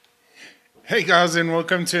Hey guys, and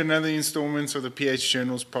welcome to another installment of the PH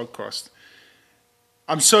Journals podcast.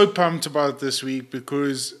 I'm so pumped about this week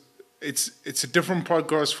because it's a different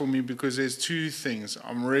podcast for me because there's two things.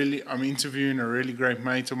 I'm interviewing a really great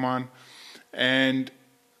mate of mine, and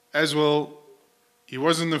as well, he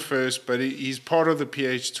wasn't the first, but he's part of the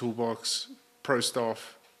PH Toolbox Pro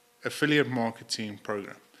Staff affiliate marketing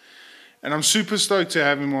program. And I'm super stoked to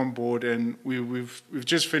have him on board. And we've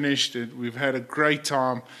just finished it. We've had a great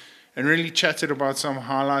time and really chatted about some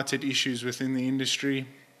highlighted issues within the industry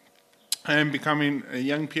and becoming a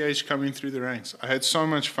young PH coming through the ranks. I had so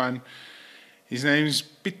much fun. His name's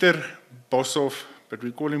Peter Boshoff, but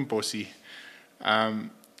we call him Bossy.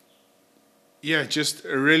 Just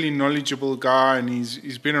a really knowledgeable guy, and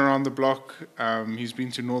he's been around the block. He's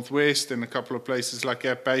been to Northwest and a couple of places like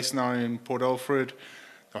that, based now in Port Alfred,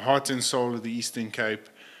 the heart and soul of the Eastern Cape.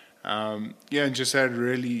 And just had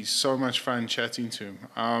really so much fun chatting to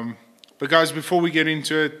him. But guys, before we get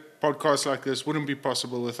into it, podcasts like this wouldn't be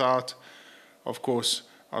possible without, of course,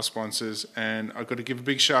 our sponsors. And I've got to give a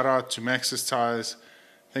big shout out to Maxxis Tires.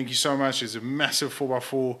 Thank you so much. It's a massive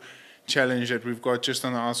 4x4 challenge that we've got just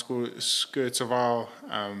on the outskirts of our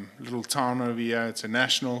little town over here. It's a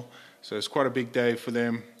national, so it's quite a big day for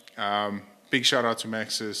them. Big shout out to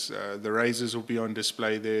Maxxis. The razors will be on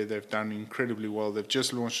display there. They've done incredibly well. They've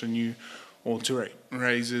just launched a new all-terrain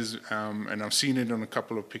razors, and I've seen it on a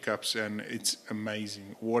couple of pickups, and it's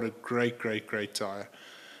amazing. What a great tire.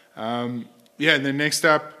 And then next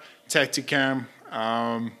up, Tacticam.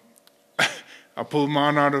 I pulled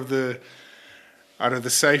mine out of the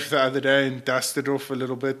safe the other day and dusted off a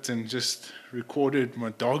little bit and just recorded my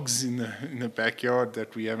dogs in the backyard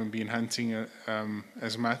that we haven't been hunting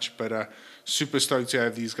as much. But super stoked to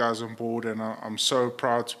have these guys on board, and I'm so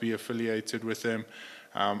proud to be affiliated with them.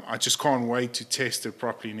 I just can't wait to test it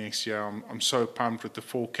properly next year. I'm so pumped with the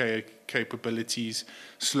 4K capabilities.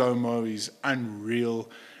 Slow-mo is unreal.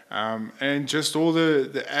 And just all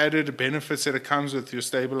the added benefits that it comes with. Your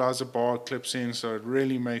stabilizer bar clips in, so it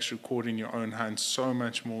really makes recording your own hunt so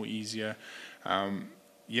much more easier. And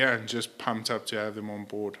just pumped up to have them on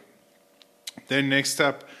board. Then next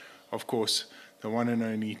up, of course, the one and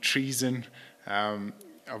only Treason.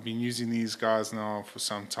 I've been using these guys now for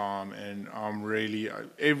some time, and I'm really,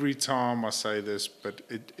 every time I say this, but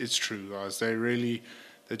it's true, guys.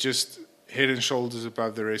 They're just head and shoulders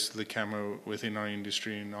above the rest of the camo within our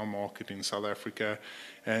industry and our market in South Africa,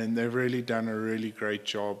 and they've really done a really great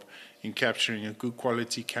job in capturing a good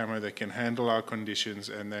quality camo that can handle our conditions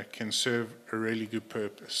and that can serve a really good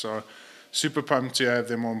purpose. So super pumped to have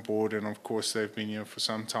them on board, and of course they've been here for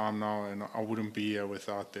some time now, and I wouldn't be here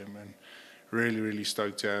without them, and really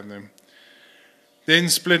stoked to have them. Then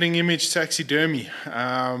Splitting Image Taxidermy.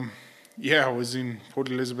 I was in Port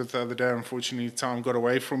Elizabeth the other day. Unfortunately, time got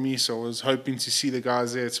away from me, so I was hoping to see the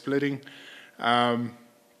guys there at Splitting.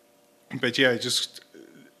 Just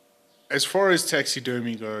as far as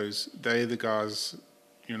taxidermy goes, they're the guys,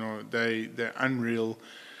 they're unreal.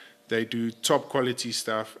 They do top quality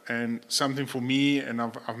stuff, and something for me, and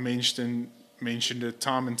I've mentioned it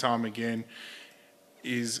time and time again,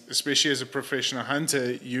 is especially as a professional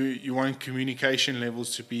hunter, you want communication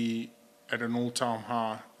levels to be at an all-time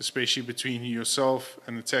high, especially between yourself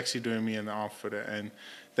and the taxidermy and the outfitter, and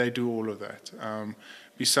they do all of that.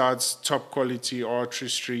 Besides top quality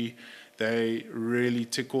artistry, they really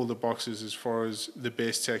tick all the boxes as far as the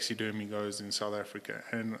best taxidermy goes in South Africa,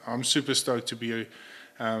 and I'm super stoked to be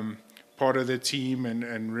part of their team,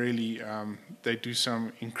 and really they do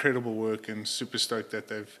some incredible work, and super stoked that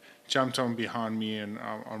they've jumped on behind me, and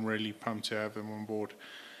I'm really pumped to have them on board.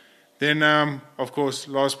 Then, of course,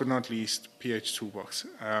 last but not least, PH Toolbox.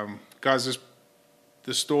 Guys,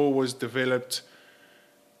 the store was developed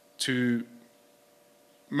to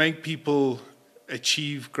make people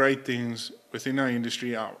achieve great things within our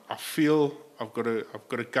industry. I feel, I've got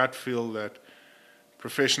a gut feel that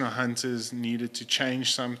professional hunters needed to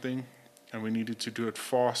change something, and we needed to do it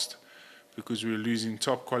fast because we were losing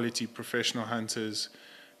top quality professional hunters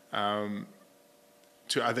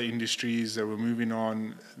to other industries that were moving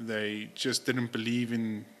on. They just didn't believe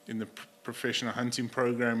in the professional hunting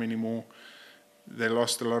program anymore. They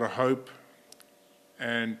lost a lot of hope,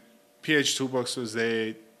 and PH Toolbox was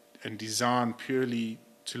there and designed purely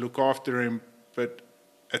to look after him, but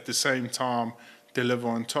at the same time deliver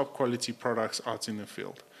on top quality products out in the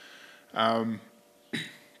field. I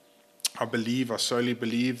solely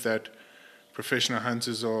believe that professional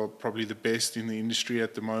hunters are probably the best in the industry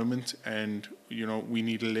at the moment, and we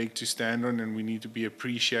need a leg to stand on, and we need to be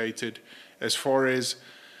appreciated as far as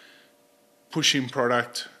pushing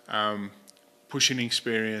product, pushing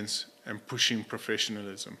experience, and pushing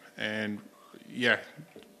professionalism. And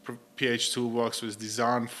PH Toolbox was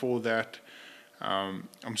designed for that.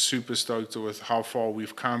 I'm super stoked with how far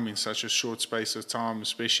we've come in such a short space of time,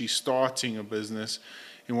 especially starting a business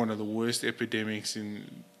in one of the worst epidemics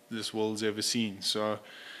in this world's ever seen. So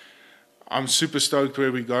I'm super stoked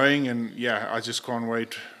where we're going, and I just can't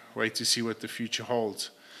wait to see what the future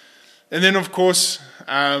holds. And then, of course,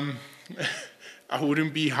 I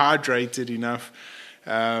wouldn't be hydrated enough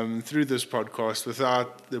through this podcast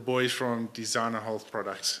without the boys from Designer Health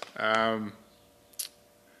Products. I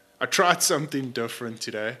tried something different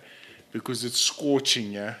today because it's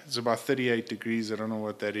scorching, It's about 38 degrees. I don't know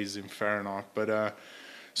what that is in Fahrenheit. But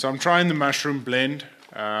so I'm trying the mushroom blend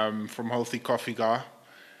from Healthy Coffee Guy.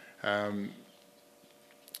 And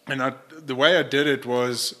the way I did it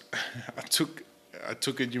was I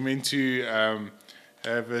took it, you meant to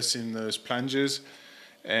have this in those plungers,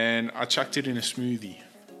 and I chucked it in a smoothie.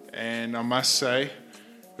 And I must say,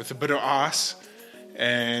 with a bit of ice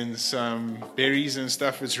and some berries and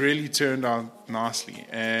stuff, it's really turned out nicely.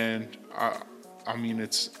 And I mean,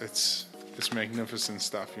 it's magnificent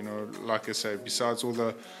stuff. Like I say, besides all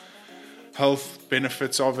the health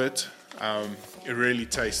benefits of it, it really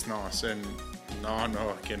tastes nice. And now I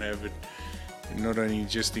know I can have it not only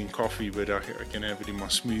just in coffee, but I can have it in my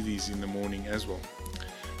smoothies in the morning as well.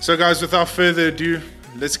 So guys, without further ado,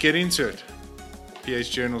 let's get into it.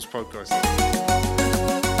 PH Journals podcast.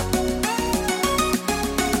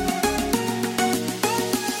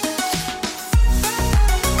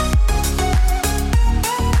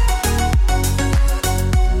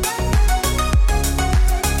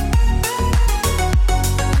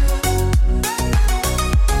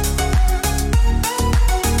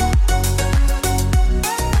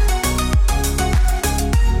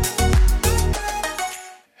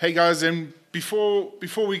 Hey guys, and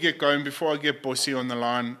before we get going, before I get Bossy on the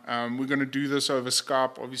line, we're going to do this over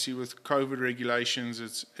Skype. Obviously, with COVID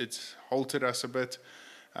regulations, it's halted us a bit,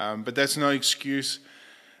 but that's no excuse.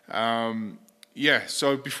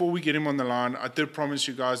 So before we get him on the line, I did promise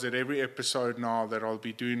you guys that every episode now that I'll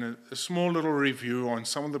be doing a small little review on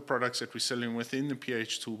some of the products that we're selling within the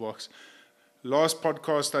PH Toolbox. Last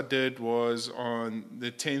podcast I did was on the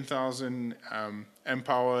 10,000 amp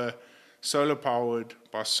hour solar powered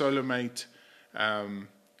by SolarMate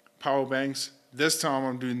power banks. This time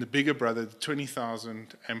I'm doing the bigger brother, the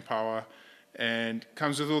 20,000 amp hour, and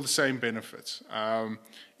comes with all the same benefits.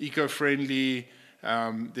 Eco-friendly,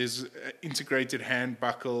 there's integrated hand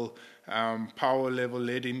buckle, power level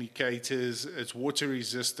LED indicators, it's water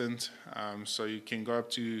resistant, so you can go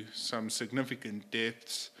up to some significant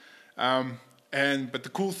depths. But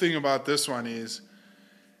the cool thing about this one is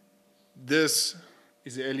this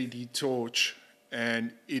is a LED torch,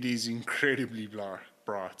 and it is incredibly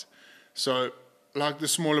bright. So, like the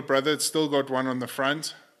smaller brother, it's still got one on the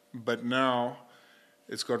front, but now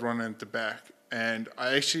it's got one at the back. And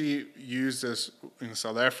I actually use this in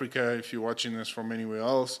South Africa. If you're watching this from anywhere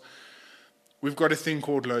else, we've got a thing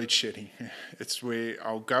called load shedding. It's where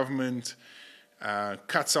our government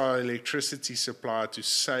cuts our electricity supply to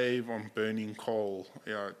save on burning coal.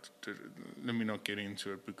 Let me not get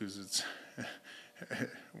into it because it's...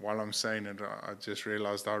 While I'm saying it, I just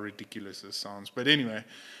realized how ridiculous this sounds. But anyway,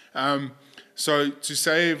 so to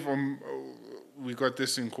save, we got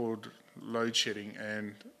this thing called load shedding,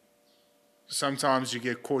 and sometimes you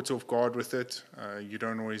get caught off guard with it. You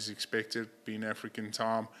don't always expect it, being African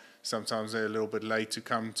time. Sometimes they're a little bit late to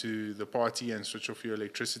come to the party and switch off your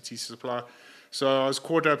electricity supply. So I was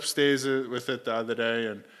caught upstairs with it the other day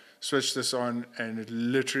and switched this on, and it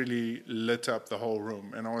literally lit up the whole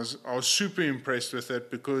room. And I was super impressed with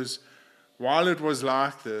it because while it was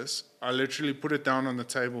like this, I literally put it down on the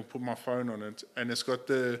table, put my phone on it, and it's got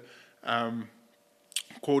the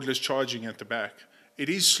cordless charging at the back. It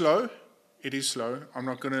is slow. I'm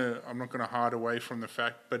not gonna hide away from the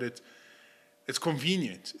fact, but it's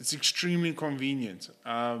convenient. It's extremely convenient.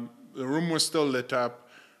 The room was still lit up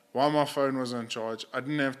while my phone was on charge. I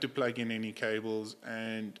didn't have to plug in any cables,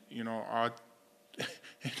 and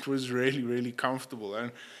it was really, really comfortable.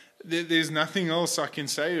 And there's nothing else I can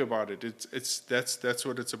say about it. That's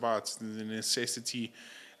what it's about. The necessity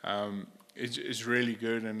is really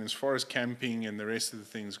good. And as far as camping and the rest of the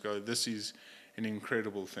things go, this is an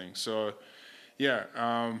incredible thing. So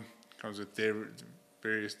comes with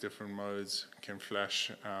various different modes. Can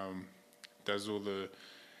flash, does all the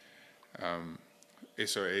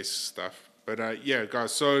SOS stuff. But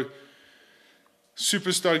guys, so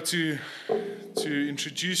super stoked to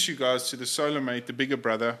introduce you guys to the SolarMate, the bigger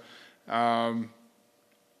brother. And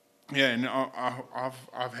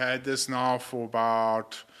I've had this now for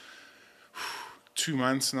about 2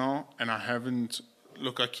 months now, and I haven't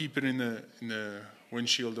look, I keep it in the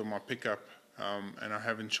windshield of my pickup, and I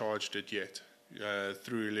haven't charged it yet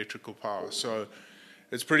through electrical power. So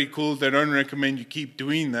it's pretty cool. They don't recommend you keep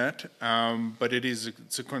doing that, but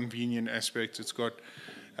it's a convenient aspect. It's got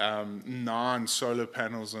 9 solar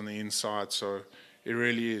panels on the inside, so it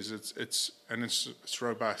really is. It's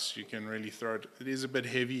robust. You can really throw it. It is a bit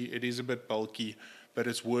heavy. It is a bit bulky, but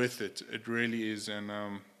it's worth it. It really is, and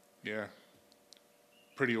yeah,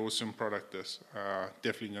 pretty awesome product. This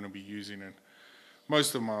definitely going to be using it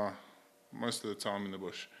most of the time in the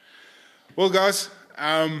bush. Well, guys,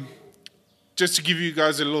 just to give you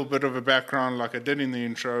guys a little bit of a background, like I did in the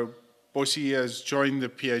intro, Bossy has joined the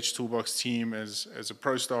PH Toolbox team as a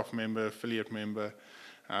pro staff member, affiliate member.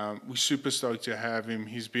 We're super stoked to have him.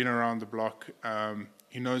 He's been around the block.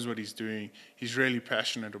 He knows what he's doing. He's really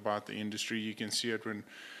passionate about the industry. You can see it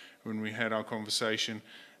when we had our conversation.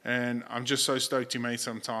 And I'm just so stoked he made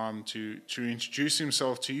some time to introduce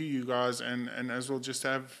himself to you guys, and as well just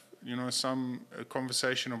have a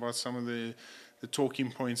conversation about some of the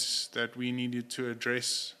talking points that we needed to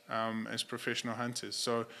address as professional hunters.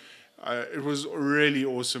 So it was really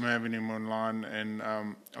awesome having him online, and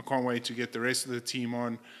I can't wait to get the rest of the team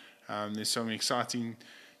on. There's some exciting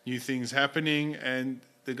new things happening, and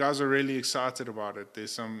the guys are really excited about it.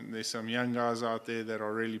 There's some young guys out there that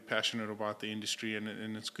are really passionate about the industry,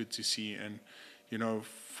 and it's good to see. And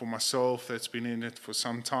for myself, that's been in it for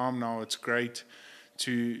some time now, it's great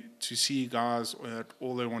to see guys that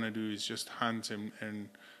all they want to do is just hunt and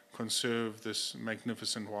conserve this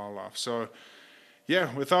magnificent wildlife. So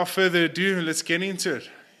yeah, without further ado, let's get into it.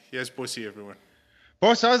 Yes, Bossy, everyone.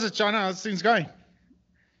 Boss, how's it, China? How's things going?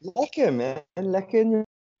 Lekker, man. Lekker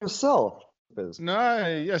yourself.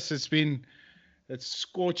 No, yes, it's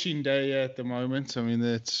scorching day at the moment. I mean,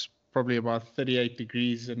 it's probably about 38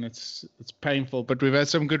 degrees, and it's painful. But we've had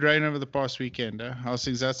some good rain over the past weekend. How's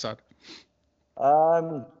things that side?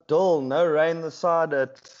 Dull, no rain this side.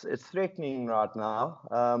 It's threatening right now.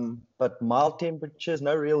 But mild temperatures,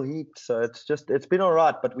 no real heat. So it's been all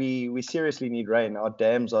right. But we seriously need rain. Our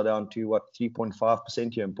dams are down to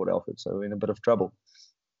 3.5% here in Port Alfred. So we're in a bit of trouble.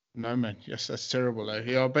 No, man. Yes, that's terrible.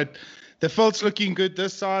 Yeah, but the velt's looking good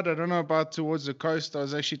this side. I don't know about towards the coast. I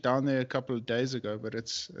was actually down there a couple of days ago, but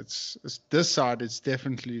it's this side. It's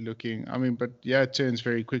definitely looking. I mean, but yeah, it turns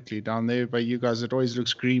very quickly down there. By you guys, it always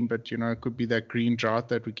looks green, but it could be that green drought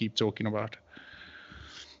that we keep talking about.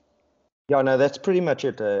 Yeah, no, that's pretty much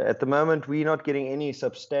it. At the moment, we're not getting any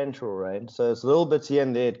substantial rain, so it's little bits here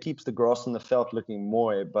and there. It keeps the grass in the veld looking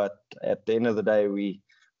more, but at the end of the day, we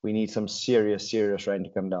need some serious rain to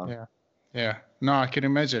come down. Yeah. No, I can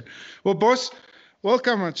imagine. Well, boss,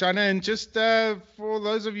 welcome, China. And just for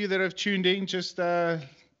those of you that have tuned in, just tell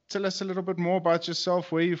us a little bit more about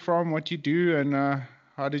yourself, where you're from, what you do, and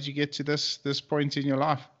how did you get to this point in your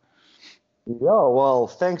life? Yeah, well,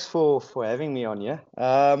 thanks for having me on here.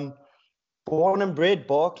 Born and bred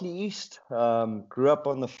Berkeley East. Grew up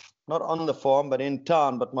not on the farm, but in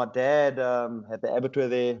town. But my dad had the abattoir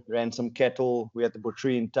there, ran some cattle. We had the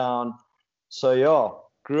butchery in town. So yeah,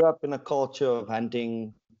 grew up in a culture of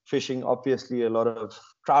hunting, fishing, obviously a lot of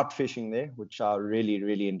trout fishing there, which I really,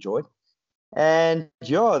 really enjoyed. And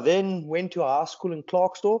yeah, then went to high school in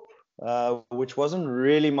Klerksdorp, which wasn't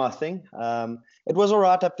really my thing. It was all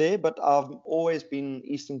right up there, but I've always been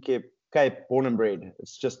Eastern Cape born and bred.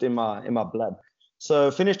 It's just in my blood.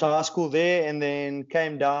 So finished high school there, and then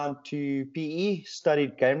came down to PE,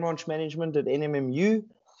 studied game ranch management at NMMU,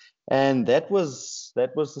 and that was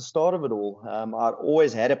the start of it all. I'd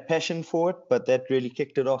always had a passion for it, but that really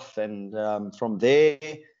kicked it off. And from there,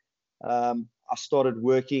 I started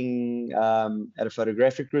working at a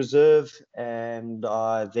photographic reserve, and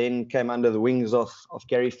I then came under the wings of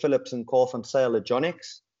Gary Phillips and Carl van Sale at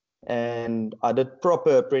Jonex. And I did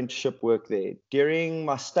proper apprenticeship work there. During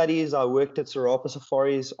my studies, I worked at Serapa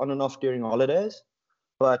Safaris on and off during holidays.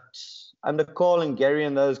 But under Carl and Gary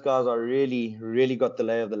and those guys, I really, really got the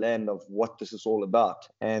lay of the land of what this is all about.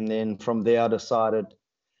 And then from there, I decided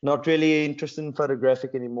not really interested in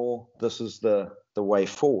photographic anymore. This is the way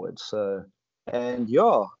forward. So, and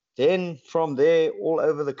yeah, then from there, all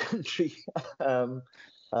over the country,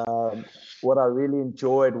 what I really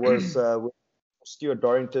enjoyed was Stuart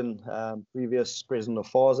Dorrington, previous president of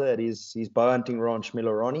FASA, at his bow hunting ranch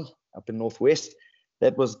Milorani up in Northwest.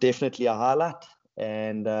 That was definitely a highlight.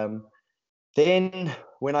 And then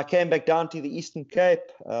when I came back down to the Eastern Cape,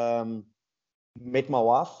 met my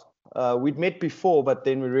wife. We'd met before, but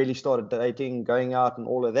then we really started dating, going out and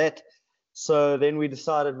all of that. So then we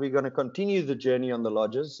decided we're going to continue the journey on the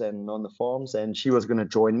lodges and on the farms, and she was going to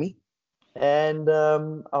join me. And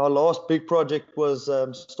our last big project was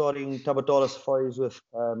starting Tabatala Safaris with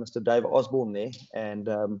Mr. Dave Osborne there.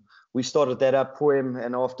 And we started that up for him.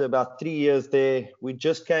 And after about 3 years there, we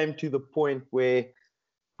just came to the point where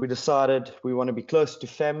we decided we want to be close to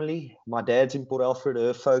family. My dad's in Port Alfred,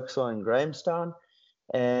 her folks are in Grahamstown,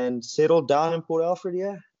 and settled down in Port Alfred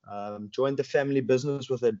here. Joined the family business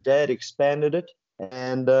with her dad, expanded it.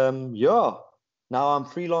 And yeah, now I'm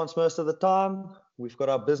freelance most of the time. We've got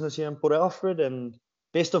our business here in Port Alfred, and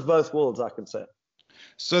best of both worlds, I can say.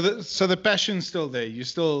 So the passion's still there. You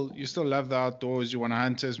still love the outdoors. You want to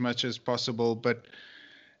hunt as much as possible. But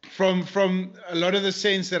from a lot of the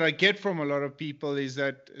sense that I get from a lot of people is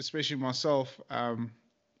that, especially myself,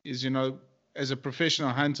 is, as a professional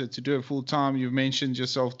hunter, to do it full time. You've mentioned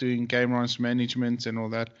yourself doing game rights management and all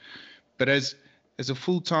that. But as a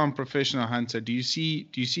full-time professional hunter, do you see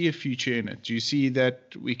a future in it? Do you see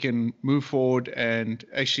that we can move forward and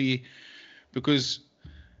actually, because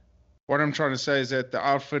what I'm trying to say is that the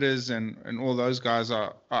outfitters and all those guys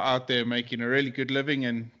are out there making a really good living,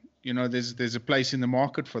 and there's a place in the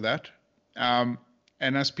market for that, and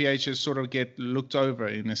us PHs sort of get looked over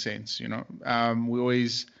in a sense. We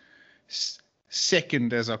always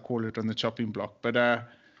second, as I call it, on the chopping block. But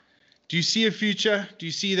do you see a future? Do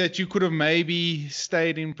you see that you could have maybe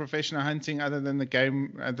stayed in professional hunting other than the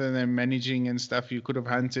game, other than managing and stuff? You could have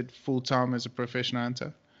hunted full time as a professional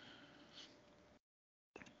hunter?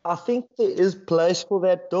 I think there is place for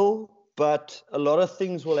that, though, but a lot of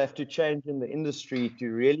things will have to change in the industry to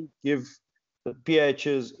really give the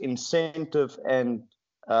PHs incentive and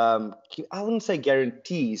I wouldn't say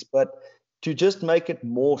guarantees, but to just make it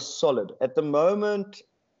more solid. At the moment,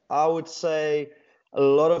 I would say a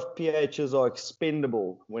lot of PHs are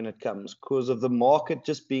expendable when it comes because of the market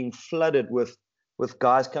just being flooded with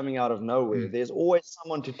guys coming out of nowhere. There's always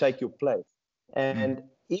someone to take your place. And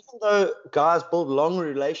even though guys build long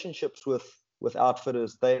relationships with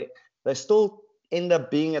outfitters, they still end up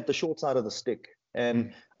being at the short side of the stick.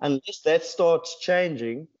 And unless that starts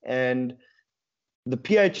changing and the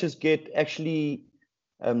PHs get actually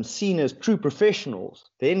seen as true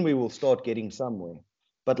professionals, then we will start getting somewhere.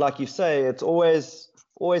 But like you say, it's always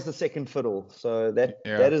the second fiddle. So that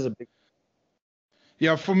is a big.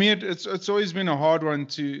 Yeah, for me, it's always been a hard one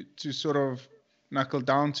to sort of knuckle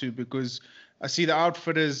down to, because I see the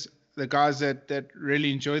outfitters, the guys that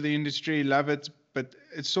really enjoy the industry, love it, but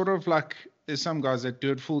it's sort of like there's some guys that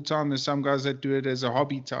do it full time, there's some guys that do it as a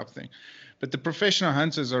hobby type thing. But the professional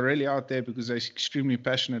hunters are really out there because they're extremely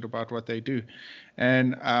passionate about what they do.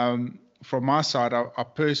 And from my side, I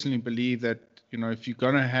personally believe that, if you're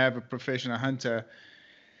going to have a professional hunter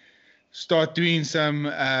start doing some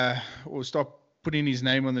or start putting his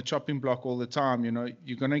name on the chopping block all the time,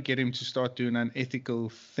 you're going to get him to start doing unethical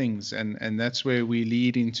things. And that's where we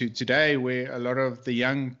lead into today, where a lot of the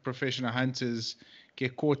young professional hunters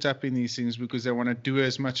get caught up in these things because they want to do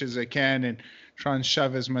as much as they can and try and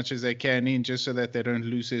shove as much as they can in just so that they don't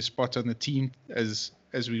lose their spot on the team, as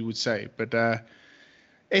we would say. But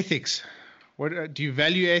ethics, what do you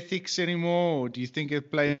value ethics anymore, or do you think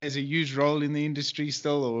it plays a huge role in the industry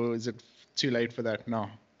still, or is it too late for that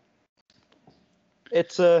now?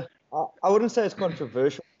 It's I wouldn't say it's a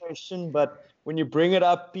controversial question, but when you bring it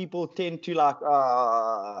up, people tend to like,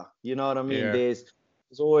 you know what I mean? Yeah. There's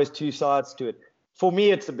always two sides to it. For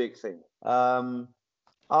me, it's a big thing.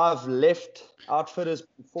 I've left outfitters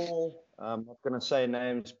before. I'm not going to say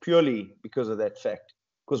names purely because of that fact,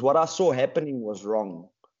 because what I saw happening was wrong.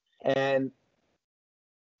 And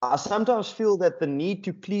I sometimes feel that the need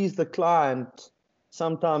to please the client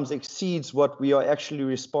sometimes exceeds what we are actually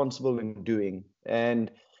responsible in doing.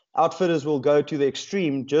 And outfitters will go to the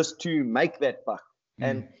extreme just to make that buck.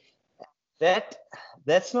 And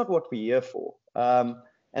that's not what we're here for.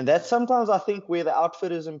 And that's sometimes, I think, where the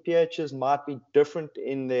outfitters and PHs might be different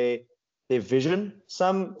in their vision.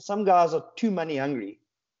 Some guys are too money hungry,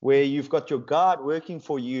 where you've got your guard working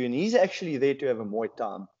for you, and he's actually there to have a Muay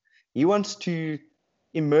time. He wants to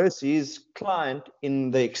immerse his client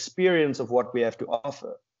in the experience of what we have to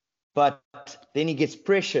offer. But then he gets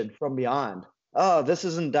pressured from behind. Oh, this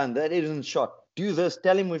isn't done. That isn't shot. Do this.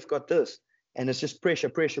 Tell him we've got this. And it's just pressure,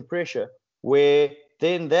 where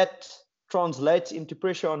then that translates into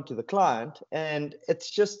pressure onto the client. And it's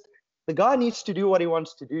just, the guy needs to do what he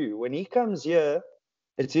wants to do. When he comes here,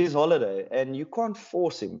 it's his holiday and you can't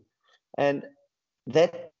force him. And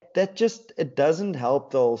that just, it doesn't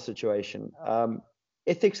help the whole situation.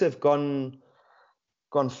 Ethics have gone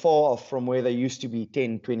far off from where they used to be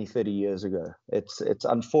 10, 20, 30 years ago. It's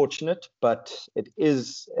unfortunate, but it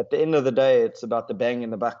is, at the end of the day, it's about the bang in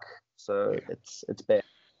the buck. So it's bad.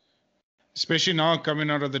 Especially now coming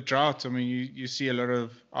out of the drought. I mean, you see a lot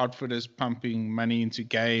of outfitters pumping money into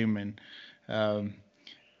game, and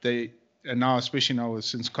now, especially now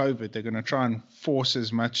since COVID, they're going to try and force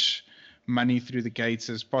as much money through the gates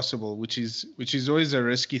as possible, which is always a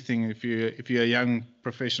risky thing if you're a young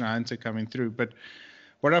professional hunter coming through. But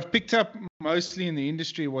what I've picked up mostly in the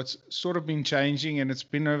industry, what's sort of been changing, and it's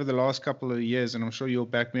been over the last couple of years, and I'm sure you'll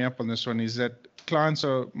back me up on this one, is that clients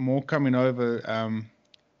are more coming over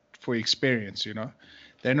for experience,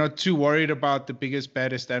 They're not too worried about the biggest,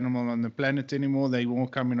 baddest animal on the planet anymore. They're more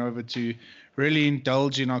coming over to really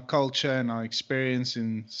indulge in our culture and our experience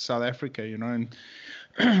in South Africa, And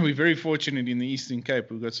we're very fortunate in the Eastern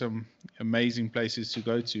Cape. We've got some amazing places to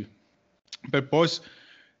go to. But boss,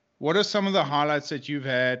 what are some of the highlights that you've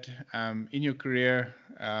had in your career?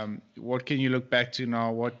 What can you look back to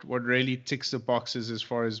now? What really ticks the boxes as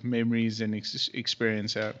far as memories and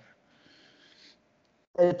experience out?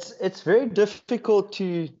 It's very difficult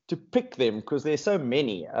to pick them because there's so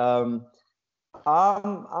many. I'm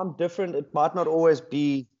different. It might not always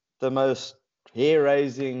be the most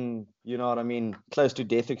hair-raising, close to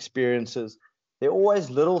death experiences. There are always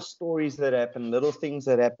little stories that happen, little things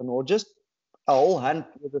that happen, or just a whole hunt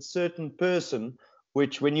with a certain person,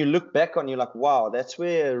 which when you look back on, you're like, wow, that's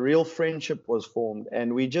where a real friendship was formed,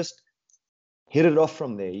 and we just hit it off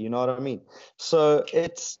from there. You know what I mean? So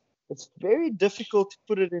it's very difficult to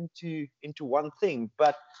put it into one thing.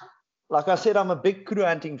 But like I said, I'm a big kudu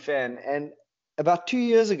hunting fan. And about 2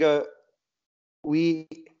 years ago, we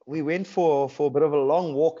went for a bit of a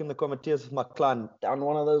long walk in the Komatias with my client down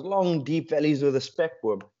one of those long, deep valleys with a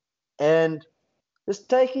spekboom. And just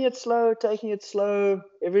taking it slow.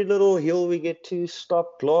 Every little hill we get to,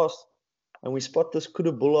 stop, glass. And we spot this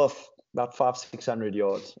kudu bull off about 500-600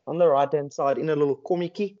 yards. On the right-hand side, in a little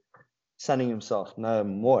komiki, sunning himself. No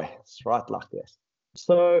more. It's right like this.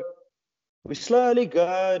 So we slowly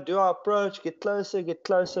go, do our approach, get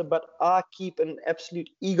closer, but I keep an absolute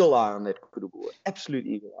eagle eye on that kudu bull, absolute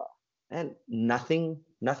eagle eye. And nothing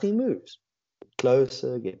moves.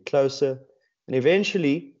 Get closer. And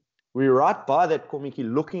eventually, we're right by that komiki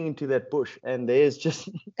looking into that bush, and there's just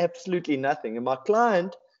absolutely nothing. And my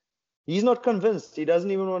client, he's not convinced. He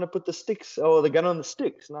doesn't even want to put the sticks or the gun on the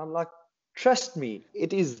sticks. And I'm like, trust me,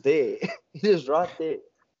 it is there. It is right there.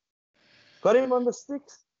 Got him on the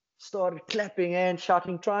sticks, started clapping and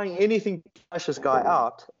shouting, trying anything to push this guy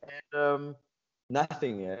out. And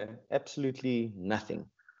nothing, absolutely nothing.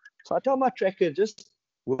 So I tell my tracker, just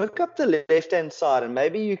work up the left-hand side, and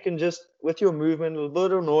maybe you can just, with your movement, a little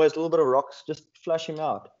bit of noise, a little bit of rocks, just flush him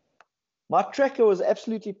out. My tracker was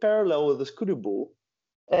absolutely parallel with this kudu bull.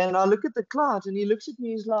 And I look at the client, and he looks at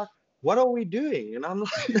me, he's like, what are we doing? And I'm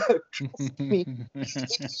like, no, trust me, it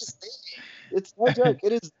is there. It's no joke,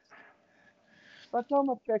 it is. I tell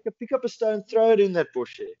my tracker, pick up a stone, throw it in that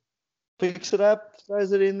bush here. Picks it up,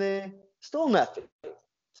 throws it in there, still nothing.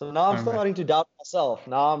 So now I'm starting to doubt myself.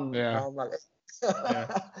 Now I'm like,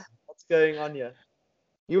 what's going on here?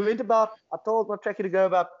 I told my tracker to go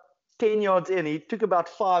about 10 yards in. He took about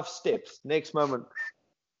 5 steps. Next moment,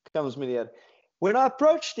 comes me the other. When I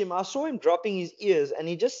approached him, I saw him dropping his ears, and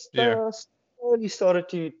he just slowly started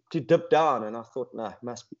to dip down. And I thought, no,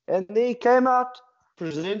 must be. And then he came out,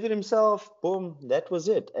 presented himself, boom, that was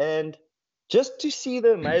it. And just to see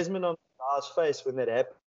the amazement on the guy's face when that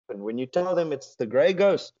happened, when you tell them it's the grey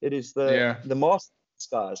ghost, it is the master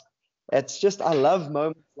skies. It's just, I love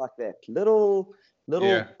moments like that. Little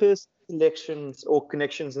personal connections or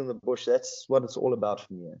connections in the bush. That's what it's all about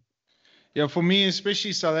for me. Yeah, for me,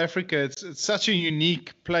 especially South Africa, it's such a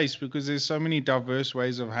unique place because there's so many diverse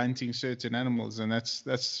ways of hunting certain animals, and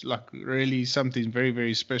that's like really something very,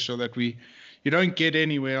 very special that you don't get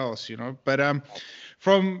anywhere else, But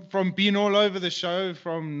from being all over the show,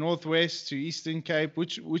 from Northwest to Eastern Cape,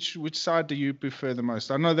 which side do you prefer the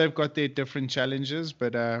most? I know they've got their different challenges,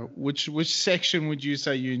 but which section would you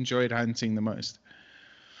say you enjoyed hunting the most?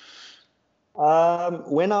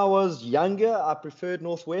 When I was younger, I preferred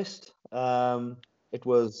Northwest. It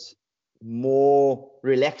was more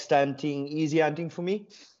relaxed hunting, easy hunting for me,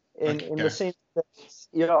 in the sense that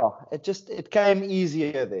it came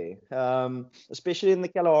easier there. Especially in the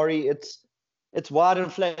Kalahari, it's wide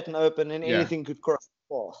and flat and open, and anything could cross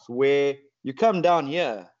the path. Where you come down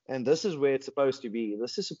here, and this is where it's supposed to be.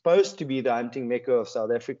 This is supposed to be the hunting mecca of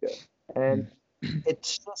South Africa, and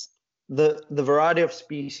it's just the variety of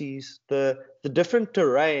species, the different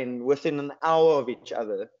terrain within an hour of each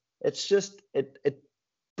other. It's just it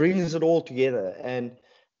brings it all together, and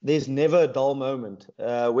there's never a dull moment.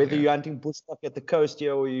 Whether you're hunting bushbuck at the coast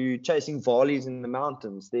here or you're chasing valleys in the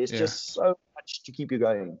mountains, there's just so much to keep you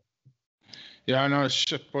going. Yeah, no,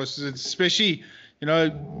 shit, boss. Especially,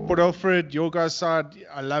 Port Alfred, your guys' side,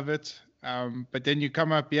 I love it. But then you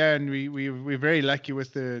come up here, and we're very lucky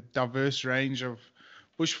with the diverse range of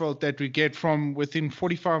bushveld that we get from within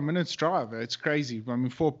 45 minutes drive. It's crazy. I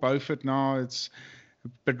mean, Fort Beaufort now, it's a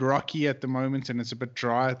bit rocky at the moment, and it's a bit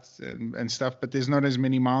dry and stuff, but there's not as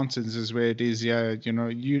many mountains as where it is. Yeah,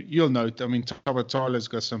 you'll note. I mean, Tabatala's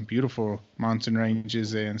got some beautiful mountain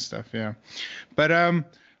ranges there and stuff. Yeah, but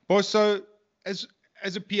also as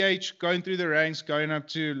a PH, going through the ranks, going up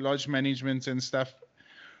to lodge management and stuff,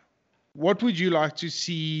 what would you like to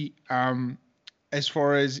see as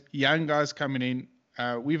far as young guys coming in?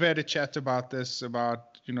 We've had a chat about this, about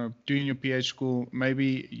doing your PH school.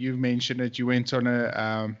 Maybe you've mentioned it. You went on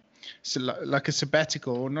like a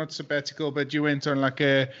sabbatical, or not sabbatical, but you went on like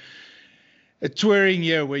a touring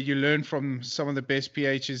year where you learn from some of the best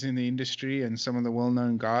PHs in the industry and some of the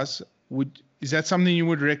well-known guys. Is that something you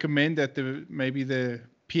would recommend, that maybe the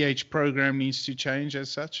PH program needs to change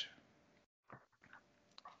as such?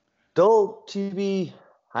 Still, to be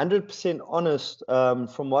 100% honest,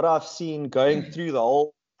 from what I've seen going through the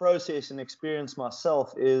whole process and experience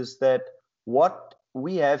myself, is that what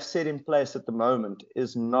we have set in place at the moment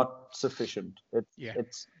is not sufficient.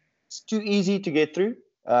 It's too easy to get through.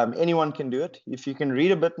 Anyone can do it. If you can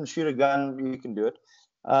read a bit and shoot a gun, you can do it.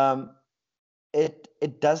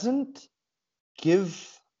 It doesn't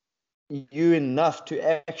give you enough to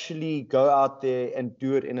actually go out there and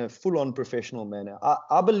do it in a full-on professional manner.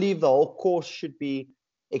 I believe the whole course should be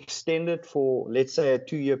extended for, let's say, a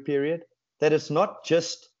 2-year period. That it's not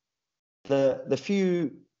just the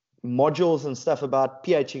few modules and stuff about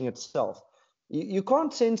PHing itself. You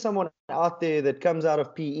can't send someone out there that comes out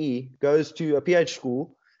of PE, goes to a PH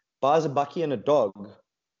school, buys a bucky and a dog,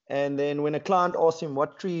 and then when a client asks him,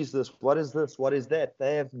 what tree is this, what is this, what is that,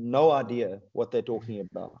 they have no idea what they're talking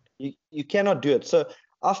about. You cannot do it. So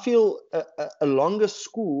I feel a longer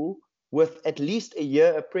school with at least a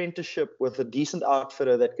year apprenticeship with a decent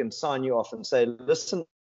outfitter that can sign you off and say, listen,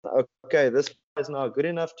 okay, this is now good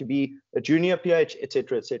enough to be a junior PH,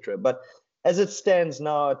 etc., etc. But as it stands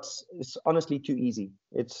now, it's honestly too easy.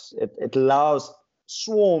 It allows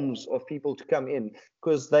swarms of people to come in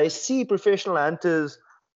because they see professional hunters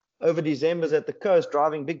over December's at the coast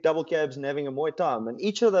driving big double cabs and having a Muay Thai. And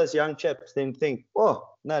each of those young chaps then think, oh,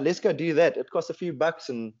 no, let's go do that. It costs a few bucks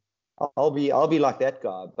and I'll be like that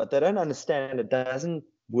guy. But they don't understand it doesn't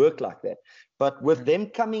work like that. But with them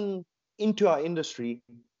coming into our industry,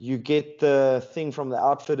 you get the thing from the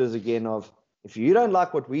outfitters again of, if you don't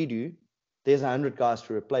like what we do, there's 100 guys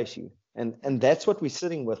to replace you. And that's what we're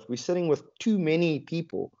sitting with. We're sitting with too many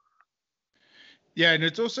people. Yeah, and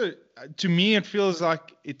it's also, to me, it feels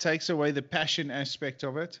like it takes away the passion aspect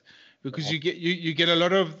of it, because you get a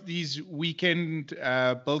lot of these weekend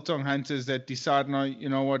biltong hunters that decide, no, you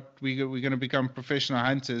know what, we're going to become professional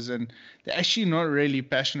hunters, and they're actually not really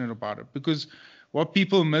passionate about it. Because what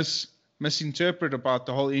people misinterpret about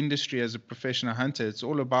the whole industry as a professional hunter, it's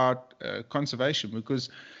all about conservation. Because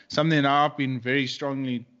something that I've been very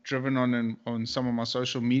strongly driven on some of my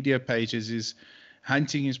social media pages is,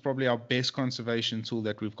 hunting is probably our best conservation tool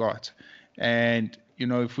that we've got. And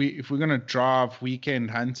if we're going to drive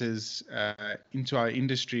weekend hunters into our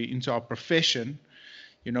industry, into our profession,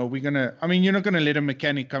 we're going to, you're not going to let a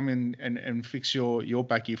mechanic come in and fix your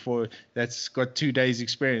bucky that's got 2 days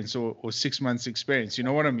experience or 6 months experience. You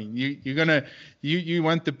know what I mean? You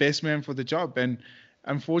want the best man for the job. And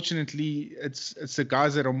unfortunately, it's the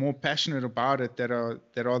guys that are more passionate about it that are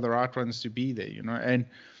the right ones to be there, and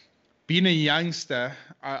being a youngster,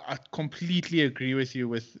 I completely agree with you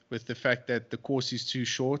with the fact that the course is too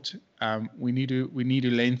short. We need to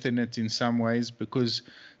lengthen it in some ways, because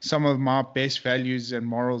some of my best values and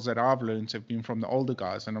morals that I've learned have been from the older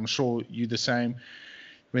guys, and I'm sure you the same.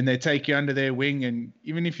 When they take you under their wing, and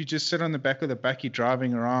even if you just sit on the back of the bucky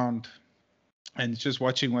driving around and just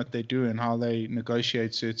watching what they do and how they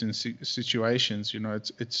negotiate certain situations,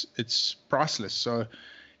 it's priceless. So,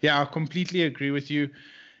 yeah, I completely agree with you.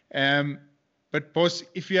 But boss,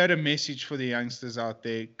 if you had a message for the youngsters out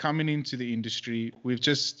there coming into the industry, we've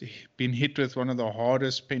just been hit with one of the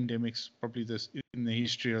hardest pandemics probably in the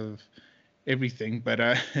history of everything.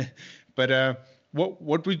 But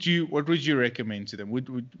what would you recommend to them?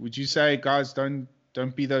 Would you say, guys, don't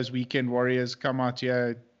be those weekend warriors? Come out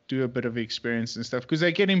here, do a bit of experience and stuff, because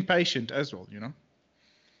they get impatient as well,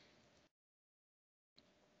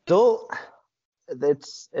 Still,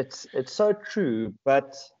 it's so true,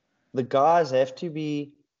 but the guys have to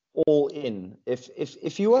be all in.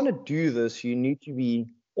 If you want to do this, you need to be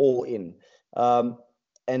all in.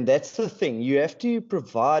 And that's the thing. You have to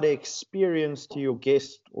provide an experience to your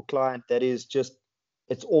guest or client that is just,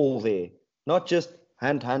 it's all there, not just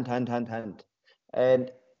hunt.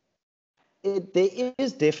 And there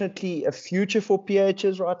is definitely a future for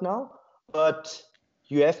PHs right now, but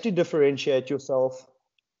you have to differentiate yourself.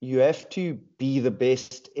 You have to be the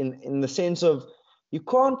best in the sense of you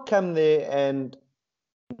can't come there and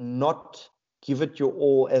not give it your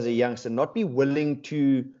all as a youngster, not be willing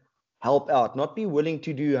to help out, not be willing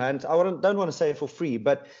to do hands. Don't want to say for free,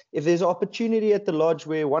 but if there's an opportunity at the lodge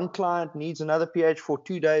where one client needs another PH for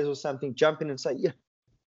 2 days or something, jump in and say, yeah,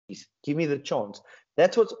 please give me the chance.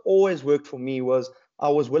 That's what's always worked for me, was I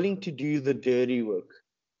was willing to do the dirty work.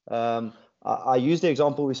 I used the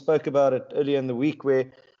example, we spoke about it earlier in the week,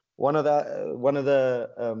 where one of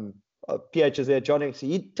the PHs there, John X,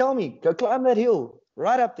 he'd tell me, go climb that hill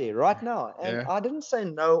right up there, right now. And I didn't say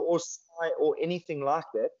no or sigh or anything like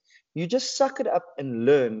that. You just suck it up and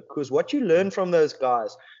learn, because what you learn from those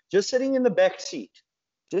guys, just sitting in the back seat,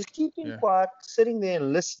 just keeping quiet, sitting there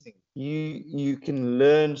and listening, you can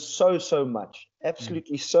learn so much,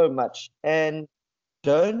 absolutely so much. And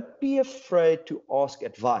don't be afraid to ask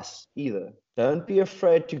advice either. Don't be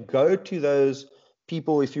afraid to go to those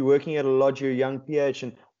people. If you're working at a lodge, you're a young PH,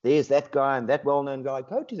 and there's that guy and that well-known guy,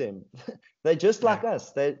 go to them. They're just like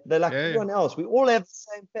us. They're like everyone else. We all have the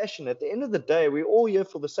same passion. At the end of the day, we're all here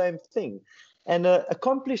for the same thing. And an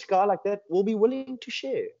accomplished guy like that will be willing to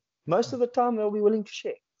share. Most of the time, they'll be willing to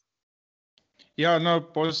share. Yeah, no,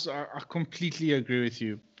 boss, I completely agree with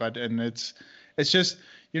you. And it's just,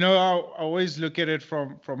 I always look at it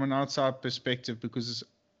from an outside perspective, because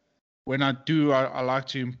when I do, I like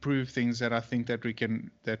to improve things that I think that we can,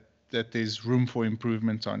 that there's room for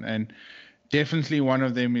improvement on. And definitely one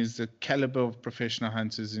of them is the caliber of professional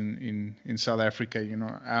hunters in South Africa.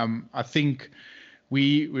 I think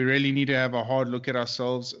we really need to have a hard look at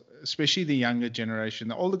ourselves, especially the younger generation.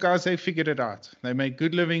 The older guys, they figured it out. They make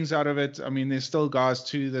good livings out of it. I mean, there's still guys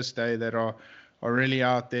to this day that are really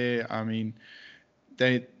out there. I mean,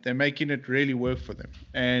 they're making it really work for them.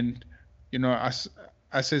 And, us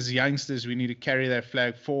as youngsters, we need to carry that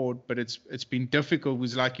flag forward, but it's been difficult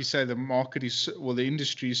because, like you say, the market is, the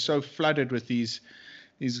industry is so flooded with these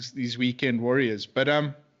weekend warriors. But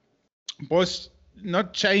boss,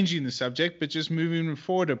 not changing the subject, but just moving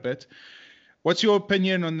forward a bit. What's your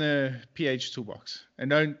opinion on the PH toolbox? And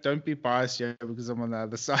don't be biased here because I'm on the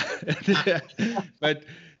other side. But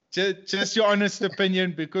just your honest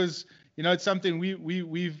opinion, because it's something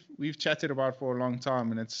we've chatted about for a long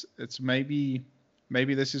time, and it's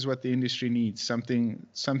maybe this is what the industry needs, something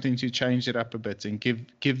to change it up a bit and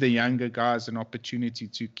give the younger guys an opportunity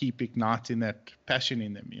to keep igniting that passion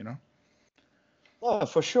in them, Yeah,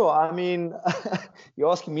 for sure. I mean,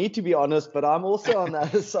 you're asking me to be honest, but I'm also on the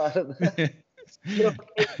other side of that. Look,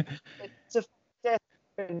 it's a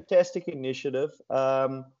fantastic initiative,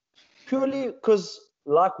 purely because,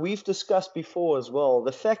 like we've discussed before as well,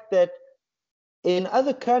 the fact that in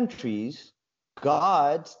other countries,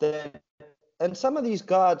 guides that, and some of these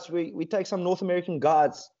guides, we take some North American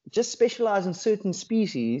guides, just specialize in certain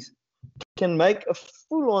species, can make a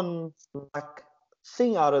full-on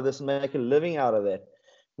thing out of this and make a living out of that.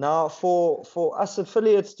 Now, for us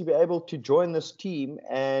affiliates to be able to join this team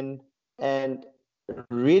and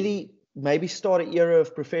really maybe start an era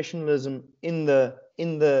of professionalism in the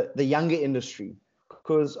younger industry,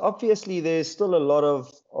 because obviously there's still a lot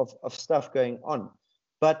of stuff going on.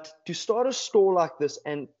 But to start a store like this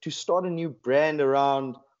and to start a new brand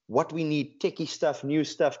around what we need, techie stuff, new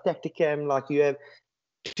stuff, Tacticam like you have,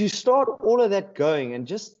 to start all of that going and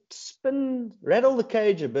just rattle the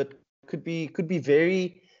cage a bit could be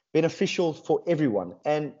very beneficial for everyone.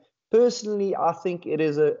 And personally, I think it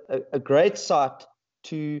is a great site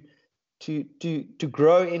to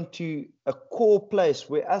grow into a core place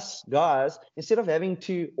where us guys, instead of having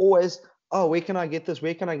to always, where can I get this?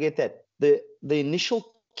 Where can I get that? The initial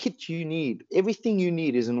kit you need, everything you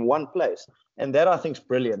need is in one place. And that I think is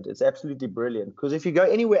brilliant. It's absolutely brilliant. Because if you go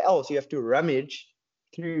anywhere else, you have to rummage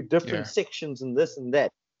through different sections and this and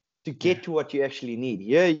that to get to what you actually need.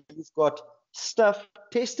 Here you've got stuff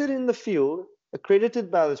tested in the field,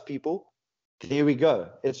 accredited by those people. There we go.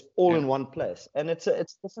 It's all in one place. And it's a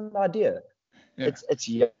different idea. Yeah. It's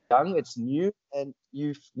young, it's new, and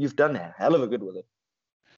you've done a hell of a good with it.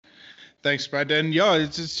 Thanks, Brad. And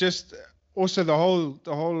it's just also the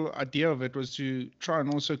whole idea of it was to try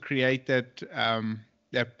and also create that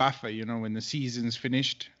buffer, when the season's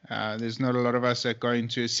finished. There's not a lot of us that go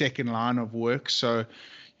into a second line of work, so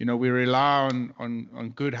we rely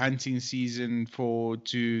on good hunting season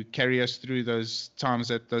to carry us through those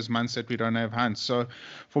months that we don't have hunts. So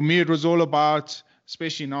for me, it was all about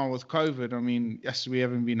especially now with COVID. I mean, yes, we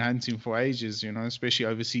haven't been hunting for ages, especially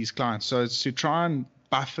overseas clients. So it's to try and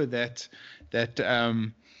buffer that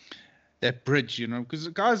bridge, because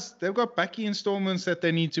the guys, they've got backy installments that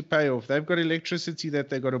they need to pay off. They've got electricity that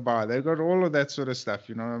they got to buy. They've got all of that sort of stuff,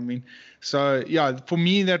 what I mean? So yeah, for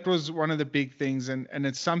me, that was one of the big things. And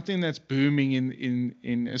it's something that's booming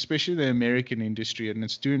in especially the American industry, and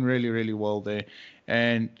it's doing really, really well there.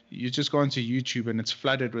 And you just go onto YouTube and it's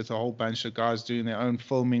flooded with a whole bunch of guys doing their own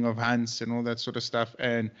filming of hunts and all that sort of stuff,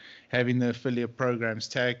 and having the affiliate programs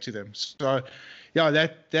tagged to them. So yeah,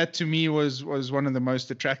 that to me was one of the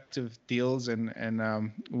most attractive deals, and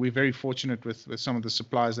we're very fortunate with some of the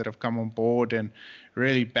suppliers that have come on board and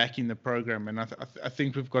really backing the program. And I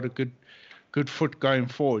think we've got a good foot going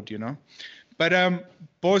forward, But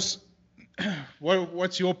boss,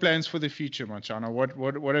 what's your plans for the future, Marciano?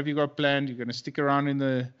 What have you got planned? You're going to stick around in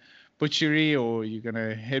the butchery, or you're going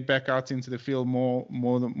to head back out into the field more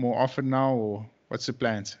often now, or what's the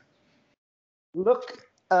plans? Look,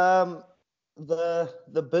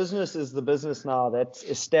 the business is the business now. That's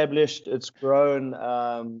established. It's grown.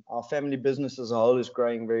 Our family business as a whole is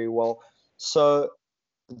growing very well. So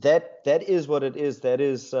that is what it is. That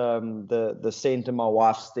is the center. My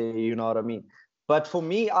wife's there. You know what I mean. But for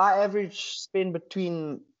me, I spend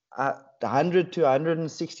between 100 to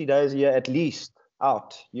 160 days a year at least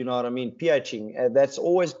out. You know what I mean? PHing. That's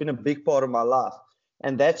always been a big part of my life.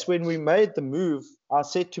 And that's when we made the move. I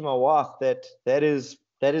said to my wife that is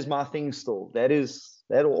my thing still.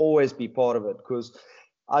 That'll always be part of it, because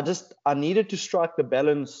I needed to strike the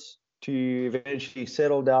balance to eventually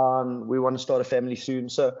settle down. We want to start a family soon.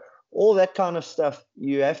 So all that kind of stuff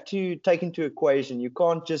you have to take into equation. You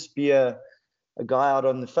can't just be a guy out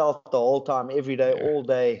on the veld the whole time, every day, all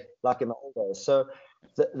day, like in the old days. So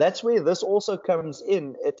that's where this also comes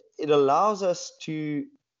in. It allows us to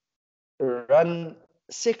run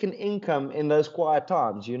second income in those quiet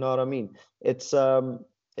times. You know what I mean? It's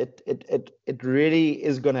it really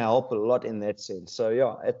is going to help a lot in that sense. So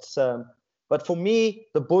yeah, it's but for me,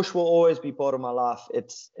 the bush will always be part of my life.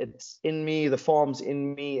 It's in me. The farm's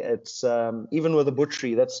in me. It's even with the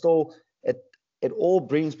butchery, that's still it all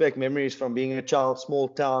brings back memories from being a child, small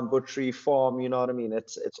town butchery farm. You know what I mean?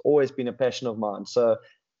 It's always been a passion of mine. So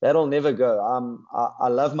that'll never go. I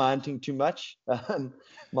love my hunting too much.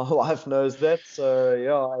 My wife knows that. So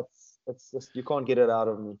yeah, it's just, you can't get it out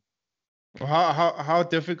of me. How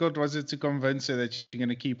difficult was it to convince her that you're going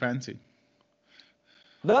to keep hunting?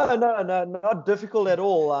 No, not difficult at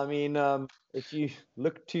all. I mean, if you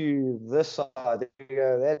look to this side, there you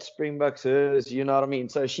go, that Springbok's hers. You know what I mean?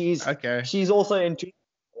 So she's also into.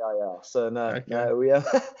 Yeah. So no, we have.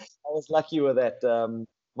 I was lucky with that.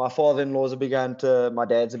 My father-in-law's a big hunter. My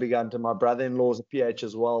dad's a big hunter. My brother-in-law's a PH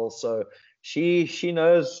as well. So she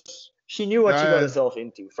knows. She knew what she got herself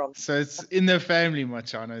into. So it's in the family,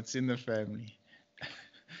 Marciano. It's in the family.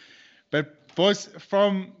 But boss,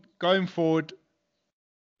 from going forward,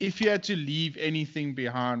 if you had to leave anything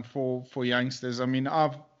behind for youngsters, I mean,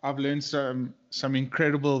 I've learned some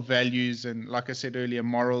incredible values and, like I said earlier,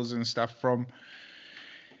 morals and stuff from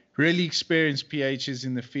really experienced PHs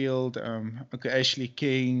in the field. Ashley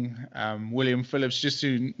King, William Phillips, just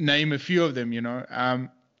to name a few of them.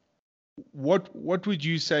 What would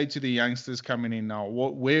you say to the youngsters coming in now?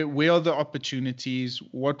 Where are the opportunities?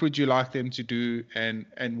 What would you like them to do? And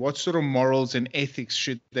what sort of morals and ethics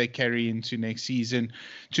should they carry into next season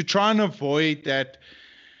to try and avoid that,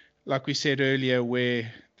 like we said earlier,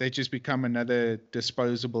 where they just become another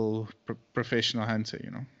disposable professional hunter,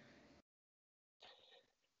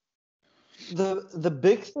 The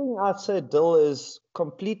big thing I'd say, Dill, is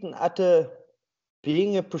complete and utter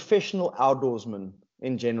being a professional outdoorsman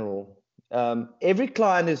in general. Every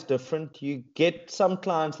client is different. You get some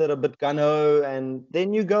clients that are a bit gung-ho, and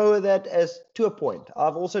then you go with that as to a point.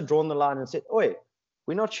 I've also drawn the line and said, "Oi,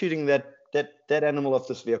 we're not shooting that animal off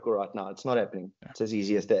this vehicle right now. It's not happening." It's as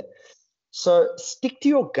easy as that. So stick to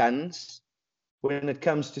your guns when it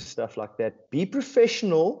comes to stuff like that. Be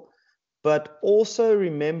professional, but also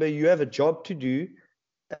remember you have a job to do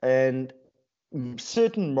and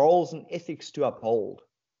certain morals and ethics to uphold.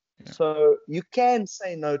 Yeah. So you can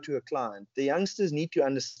say no to a client. The youngsters need to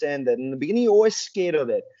understand that. In the beginning, you're always scared of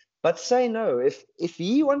that. But say no. If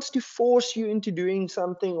he wants to force you into doing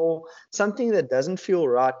something or something that doesn't feel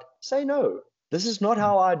right, say no. This is not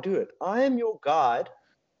how I do it. I am your guide.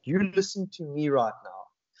 You listen to me right now.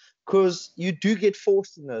 Because you do get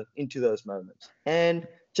forced into those moments. And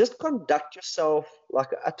just conduct yourself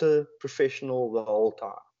like an utter professional the whole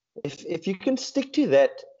time. If you can stick to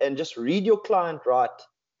that and just read your client right,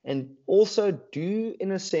 and also do,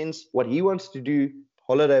 in a sense, what he wants to do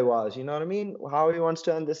holiday-wise. You know what I mean? How he wants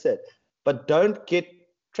to understand. But don't get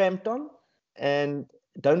tramped on and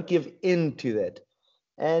don't give in to that.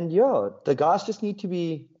 And yeah, the guys just need to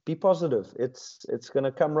be positive. It's going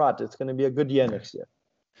to come right. It's going to be a good year next year.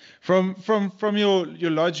 From your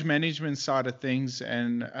lodge management side of things,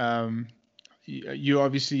 and you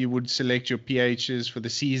obviously would select your PHs for the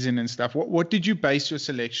season and stuff. What did you base your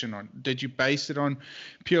selection on? Did you base it on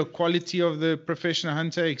pure quality of the professional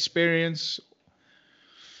hunter experience?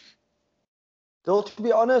 Well, to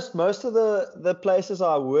be honest, most of the places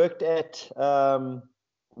I worked at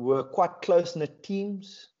were quite close-knit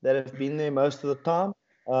teams that have been there most of the time.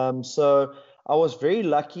 So I was very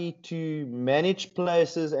lucky to manage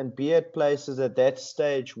places and be at places at that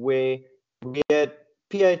stage where we had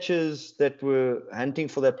PHs that were hunting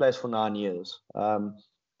for that place for 9 years.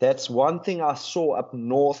 That's one thing I saw up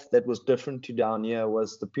north that was different to down here,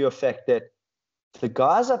 was the pure fact that the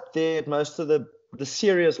guys up there at most of the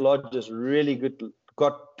serious lodges really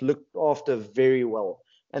got looked after very well,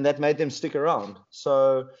 and that made them stick around.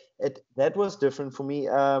 So that was different for me.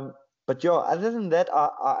 But yeah, other than that,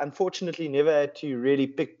 I unfortunately never had to really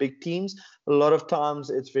pick big teams. A lot of times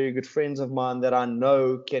it's very good friends of mine that I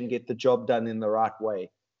know can get the job done in the right way.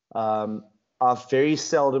 I've very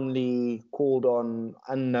seldomly called on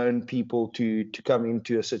unknown people to come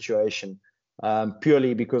into a situation,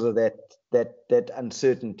 purely because of that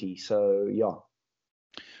uncertainty. So yeah.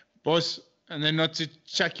 Boss, and then not to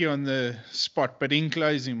chuck you on the spot, but in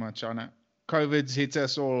closing, Marchana, COVID's hit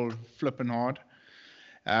us all flipping hard.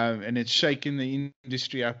 And it's shaken the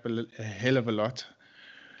industry up a hell of a lot.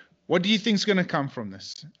 What do you think is going to come from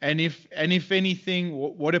this? And if anything,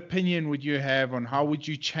 what opinion would you have on how would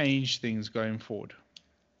you change things going forward?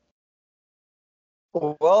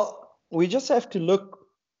 Well, we just have to look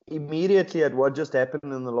immediately at what just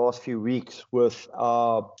happened in the last few weeks with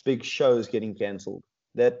our big shows getting cancelled.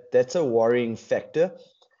 That's a worrying factor,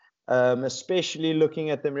 especially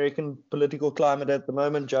looking at the American political climate at the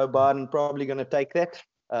moment. Joe Biden probably going to take that.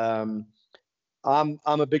 I'm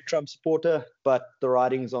a big Trump supporter, but the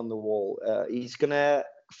writing's on the wall. He's going to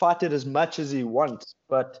fight it as much as he wants,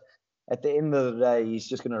 but at the end of the day, he's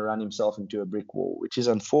just going to run himself into a brick wall, which is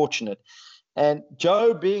unfortunate. And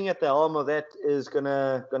Joe being at the helm of that is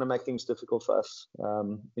gonna make things difficult for us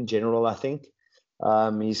in general, I think.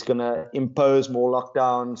 He's gonna impose more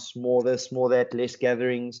lockdowns, more this, more that, less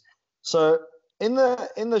gatherings. So in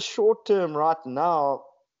the short term right now,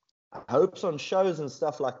 hopes on shows and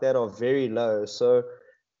stuff like that are very low. So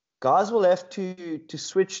guys will have to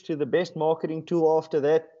switch to the best marketing tool after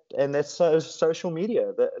that, and that's social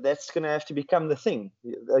media. That's going to have to become the thing.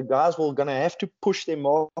 The guys will going to have to push their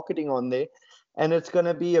marketing on there, and it's going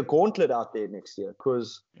to be a gauntlet out there next year,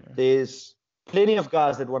 because there's plenty of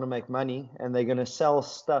guys that want to make money, and they're going to sell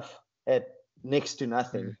stuff at next to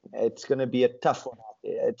nothing. It's going to be a tough one out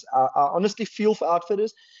there. I honestly feel for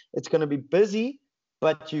outfitters. It's going to be busy,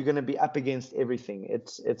 but you're going to be up against everything.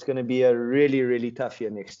 It's going to be a really, really tough year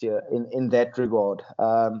next year in that regard.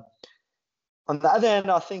 On the other hand,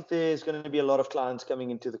 I think there's going to be a lot of clients coming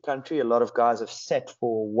into the country. A lot of guys have sat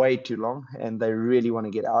for way too long, and they really want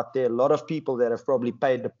to get out there. A lot of people that have probably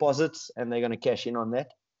paid deposits, and they're going to cash in on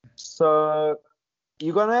that. So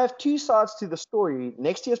you're going to have two sides to the story.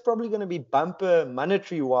 Next year is probably going to be bumper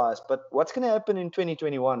monetary-wise, but what's going to happen in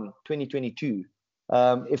 2021, 2022?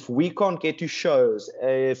 If we can't get to shows,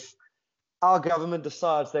 if our government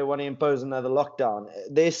decides they want to impose another lockdown,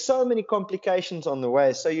 there's so many complications on the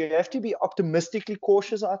way. So you have to be optimistically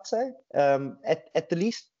cautious, I'd say, at the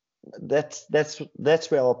least. That's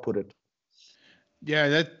where I'll put it.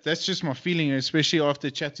 Yeah, that's just my feeling, especially after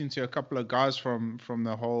chatting to a couple of guys from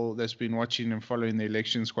the whole that's been watching and following the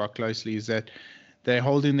elections quite closely, is that they're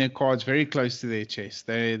holding their cards very close to their chest.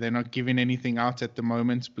 They're not giving anything out at the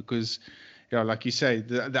moment because, like you say,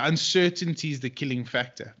 the uncertainty is the killing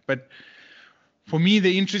factor. But for me,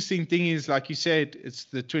 the interesting thing is, like you said, it's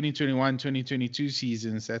the 2021, 2022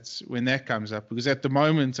 seasons. That's when that comes up. Because at the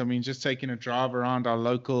moment, I mean, just taking a drive around our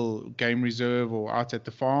local game reserve or out at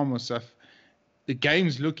the farm or stuff, the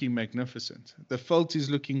game's looking magnificent. The filth is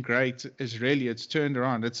looking great. It's turned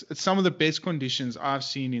around. It's some of the best conditions I've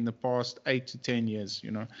seen in the past 8 to 10 years,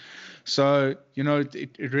 So,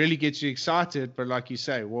 it really gets you excited. But like you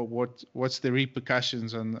say, what's the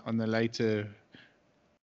repercussions on the later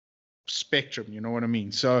spectrum? You know what I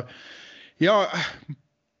mean? So, yeah,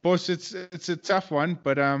 boss, it's a tough one,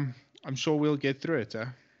 but I'm sure we'll get through it.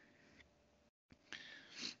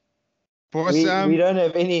 Boss, we don't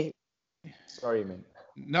have any. Sorry, man.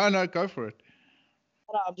 No, go for it.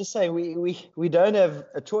 No, I'm just saying we don't have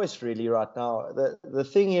a choice really right now. The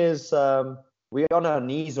thing is, we're on our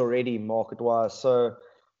knees already market-wise. So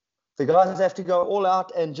the guys have to go all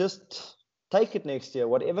out and just take it next year.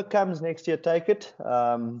 Whatever comes next year, take it.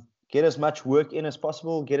 Get as much work in as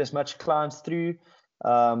possible. Get as much clients through.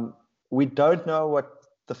 We don't know what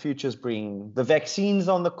the future's bringing. The vaccine's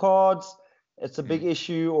on the cards. It's a big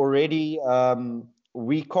issue already.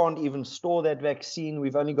 We can't even store that vaccine.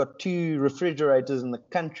 We've only got 2 refrigerators in the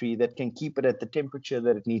country that can keep it at the temperature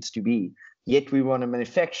that it needs to be. Yet we want to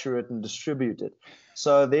manufacture it and distribute it.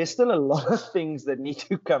 So there's still a lot of things that need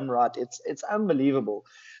to come right. It's unbelievable.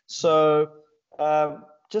 So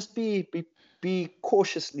just be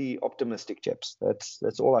cautiously optimistic, chaps.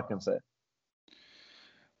 That's all I can say.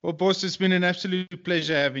 Well, boss, it's been an absolute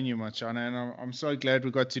pleasure having you, Machana, and I'm so glad we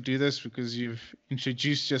got to do this because you've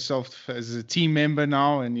introduced yourself as a team member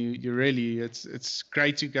now, and you really, it's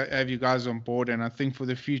great to have you guys on board. And I think for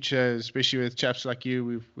the future, especially with chaps like you,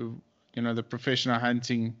 we've the professional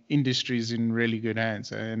hunting industry is in really good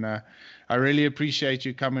hands. And I really appreciate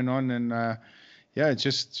you coming on, and we're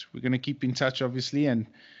going to keep in touch, obviously, and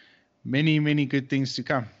many, many good things to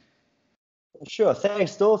come. Sure.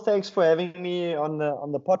 Thanks, Dill. Thanks for having me on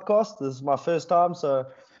the podcast. This is my first time, so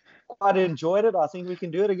quite enjoyed it. I think we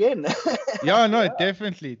can do it again.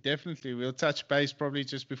 Definitely. We'll touch base probably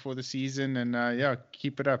just before the season, and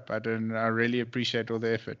keep it up. I really appreciate all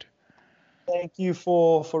the effort. Thank you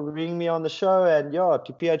for bringing me on the show, and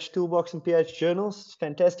to PH Toolbox and PH Journals.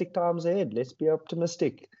 Fantastic times ahead. Let's be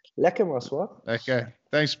optimistic. Lekker, Maswa. Okay.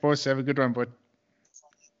 Thanks, boss. Have a good one, bud.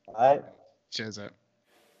 Bye. Cheers out.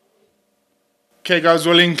 Okay, guys,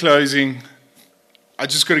 well, in closing, I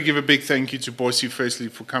just got to give a big thank you to Bossy firstly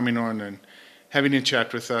for coming on and having a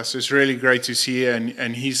chat with us. It's really great to see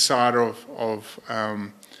and his side of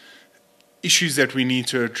issues that we need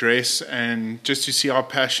to address, and just to see how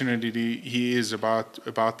passionate he is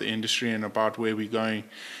about the industry and about where we're going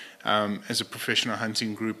as a professional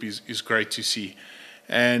hunting group is great to see.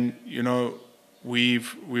 And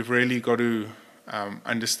we've really got to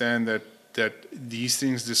understand that these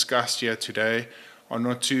things discussed here today are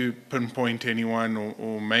not to pinpoint anyone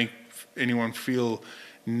or make anyone feel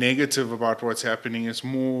negative about what's happening. It's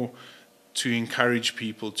more to encourage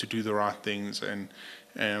people to do the right things and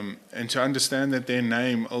to understand that their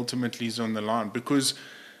name ultimately is on the line. Because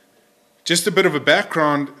just a bit of a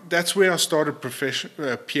background, that's where I started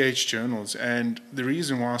PH Journals, and the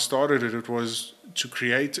reason why I started it was to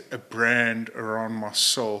create a brand around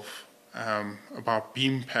myself, about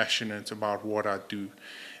being passionate about what I do.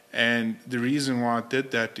 And the reason why I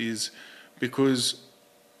did that is because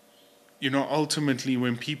ultimately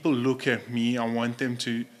when people look at me, I want them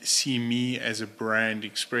to see me as a brand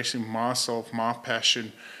expressing myself, my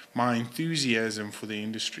passion, my enthusiasm for the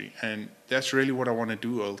industry. And that's really what I want to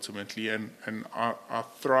do ultimately. And I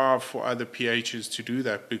thrive for other PHs to do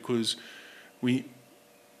that, because we're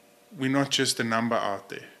not just a number out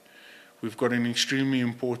there. We've got an extremely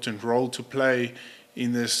important role to play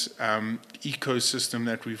in this ecosystem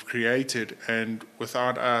that we've created, and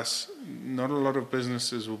without us, not a lot of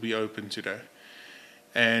businesses will be open today.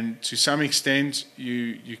 And to some extent,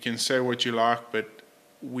 you can say what you like, but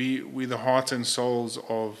we're the heart and souls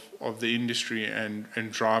of the industry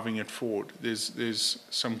and driving it forward. There's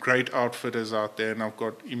some great outfitters out there, and I've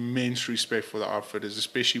got immense respect for the outfitters,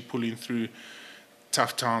 especially pulling through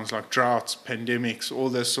tough times like droughts, pandemics, all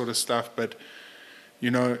this sort of stuff. But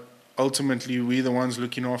ultimately we're the ones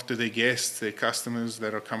looking after their guests, their customers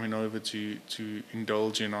that are coming over to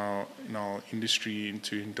indulge in our industry and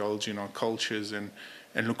to indulge in our cultures and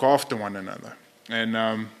look after one another.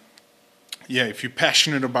 And if you're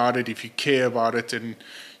passionate about it, if you care about it, and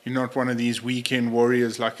you're not one of these weekend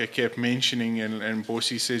warriors like I kept mentioning, and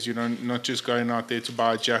Bossy says not just going out there to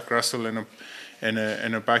buy a Jack Russell and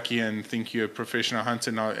a bucky and think you're a professional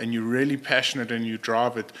hunter now, and you're really passionate and you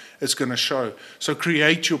drive it, it's going to show. So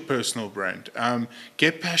create your personal brand.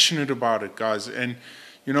 Get passionate about it, guys. And,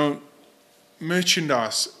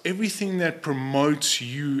 merchandise, everything that promotes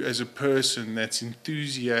you as a person that's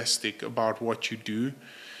enthusiastic about what you do,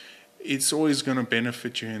 it's always going to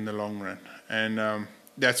benefit you in the long run. And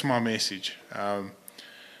that's my message.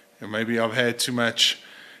 Maybe I've had too much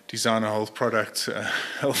designer health product,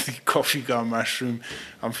 healthy coffee gum mushroom.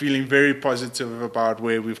 I'm feeling very positive about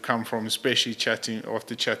where we've come from, especially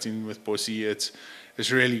after chatting with Bossy. It's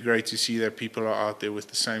really great to see that people are out there with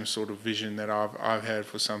the same sort of vision that I've had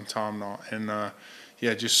for some time now. And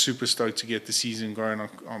just super stoked to get the season going.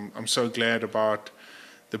 I'm so glad about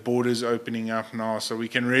the borders opening up now, so we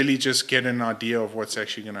can really just get an idea of what's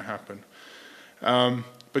actually going to happen.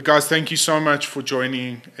 But guys, thank you so much for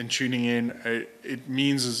joining and tuning in. It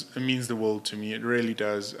means the world to me. It really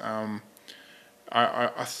does.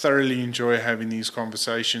 I thoroughly enjoy having these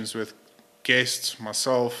conversations with guests,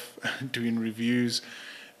 myself, doing reviews,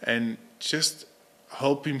 and just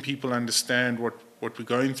helping people understand what we're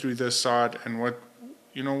going through this side and what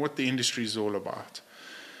the industry is all about.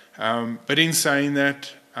 But in saying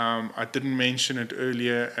that, I didn't mention it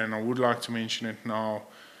earlier, and I would like to mention it now.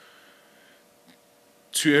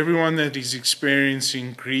 To everyone that is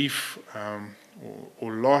experiencing grief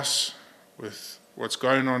or loss with what's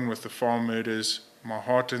going on with the farm murders, my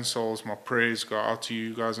heart and souls, my prayers go out to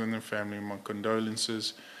you guys and the family, my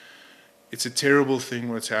condolences. It's a terrible thing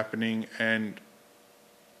what's happening, and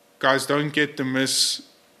guys, don't get the miss.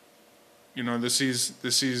 This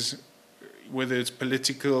is whether it's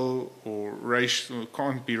political or racial, it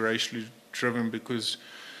can't be racially driven, because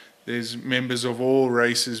there's members of all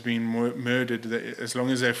races being murdered. As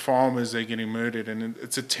long as they're farmers, they're getting murdered, and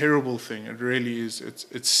it's a terrible thing. It really is.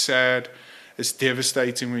 It's sad. It's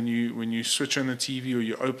devastating when you switch on the TV or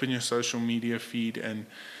you open your social media feed and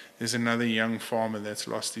there's another young farmer that's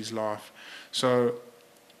lost his life. So,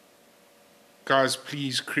 guys,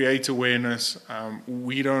 please create awareness.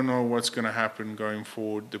 We don't know what's going to happen going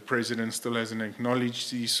forward. The president still hasn't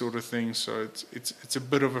acknowledged these sort of things, so it's a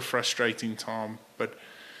bit of a frustrating time. But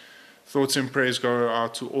thoughts and prayers go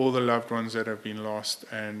out to all the loved ones that have been lost,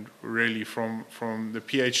 and really from the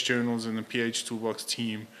PH Journals and the PH Toolbox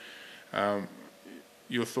team,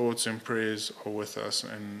 your thoughts and prayers are with us,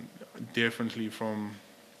 and definitely from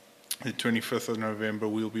the 25th of November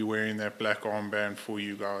we'll be wearing that black armband for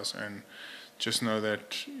you guys, and just know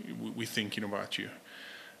that we're thinking about you.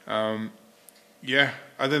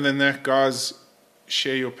 Other than that, guys,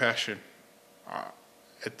 share your passion.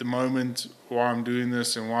 At the moment, why I'm doing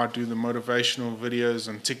this and why I do the motivational videos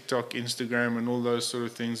on TikTok, Instagram, and all those sort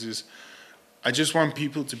of things is I just want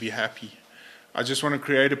people to be happy. I just want to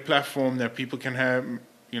create a platform that people can have,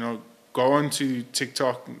 go onto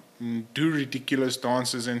TikTok and do ridiculous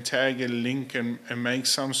dances and tag a link and make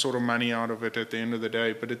some sort of money out of it at the end of the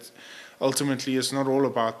day. But ultimately, it's not all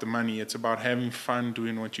about the money. It's about having fun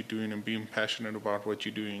doing what you're doing and being passionate about what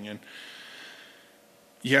you're doing. And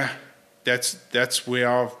that's where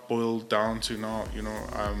I've boiled down to now.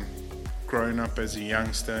 Growing up as a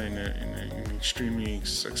youngster in an extremely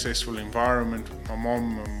successful environment, my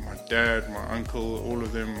mom and my dad, my uncle, all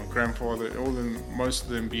of them, my grandfather, most of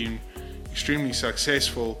them being extremely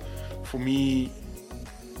successful. For me,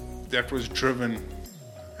 that was driven,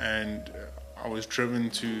 and I was driven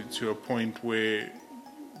to a point where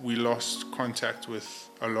we lost contact with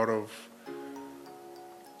a lot of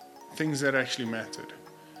things that actually mattered.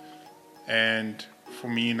 And for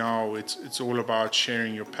me now, it's all about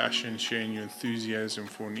sharing your passion, sharing your enthusiasm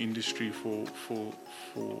for an industry, for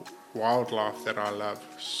wildlife that I love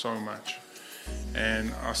so much.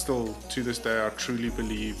 And I still, to this day, I truly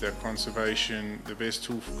believe that conservation, the best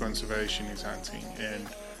tool for conservation is hunting, and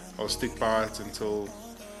I'll stick by it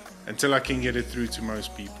until I can get it through to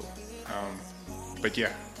most people. But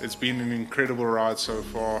yeah, it's been an incredible ride so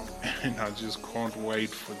far, and I just can't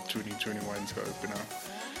wait for 2021 to open up.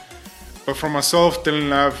 But from myself, Dylan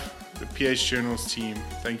Love, the PH Journals team,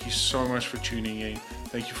 thank you so much for tuning in.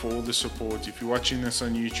 Thank you for all the support. If you're watching this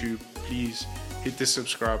on YouTube, please hit the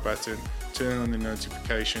subscribe button, turn on the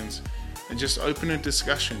notifications, and just open a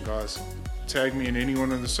discussion, guys. Tag me in any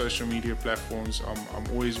one of the social media platforms. I'm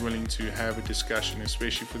always willing to have a discussion,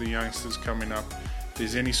 especially for the youngsters coming up. If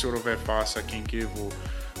there's any sort of advice I can give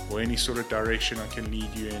or any sort of direction I can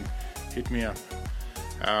lead you in, hit me up.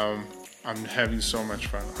 I'm having so much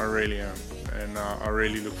fun, I really am, and I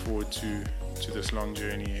really look forward to this long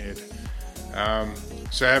journey ahead.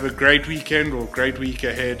 So have a great weekend or great week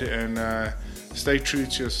ahead, and stay true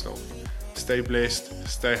to yourself. Stay blessed,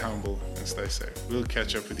 stay humble, and stay safe. We'll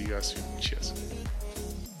catch up with you guys soon. Cheers.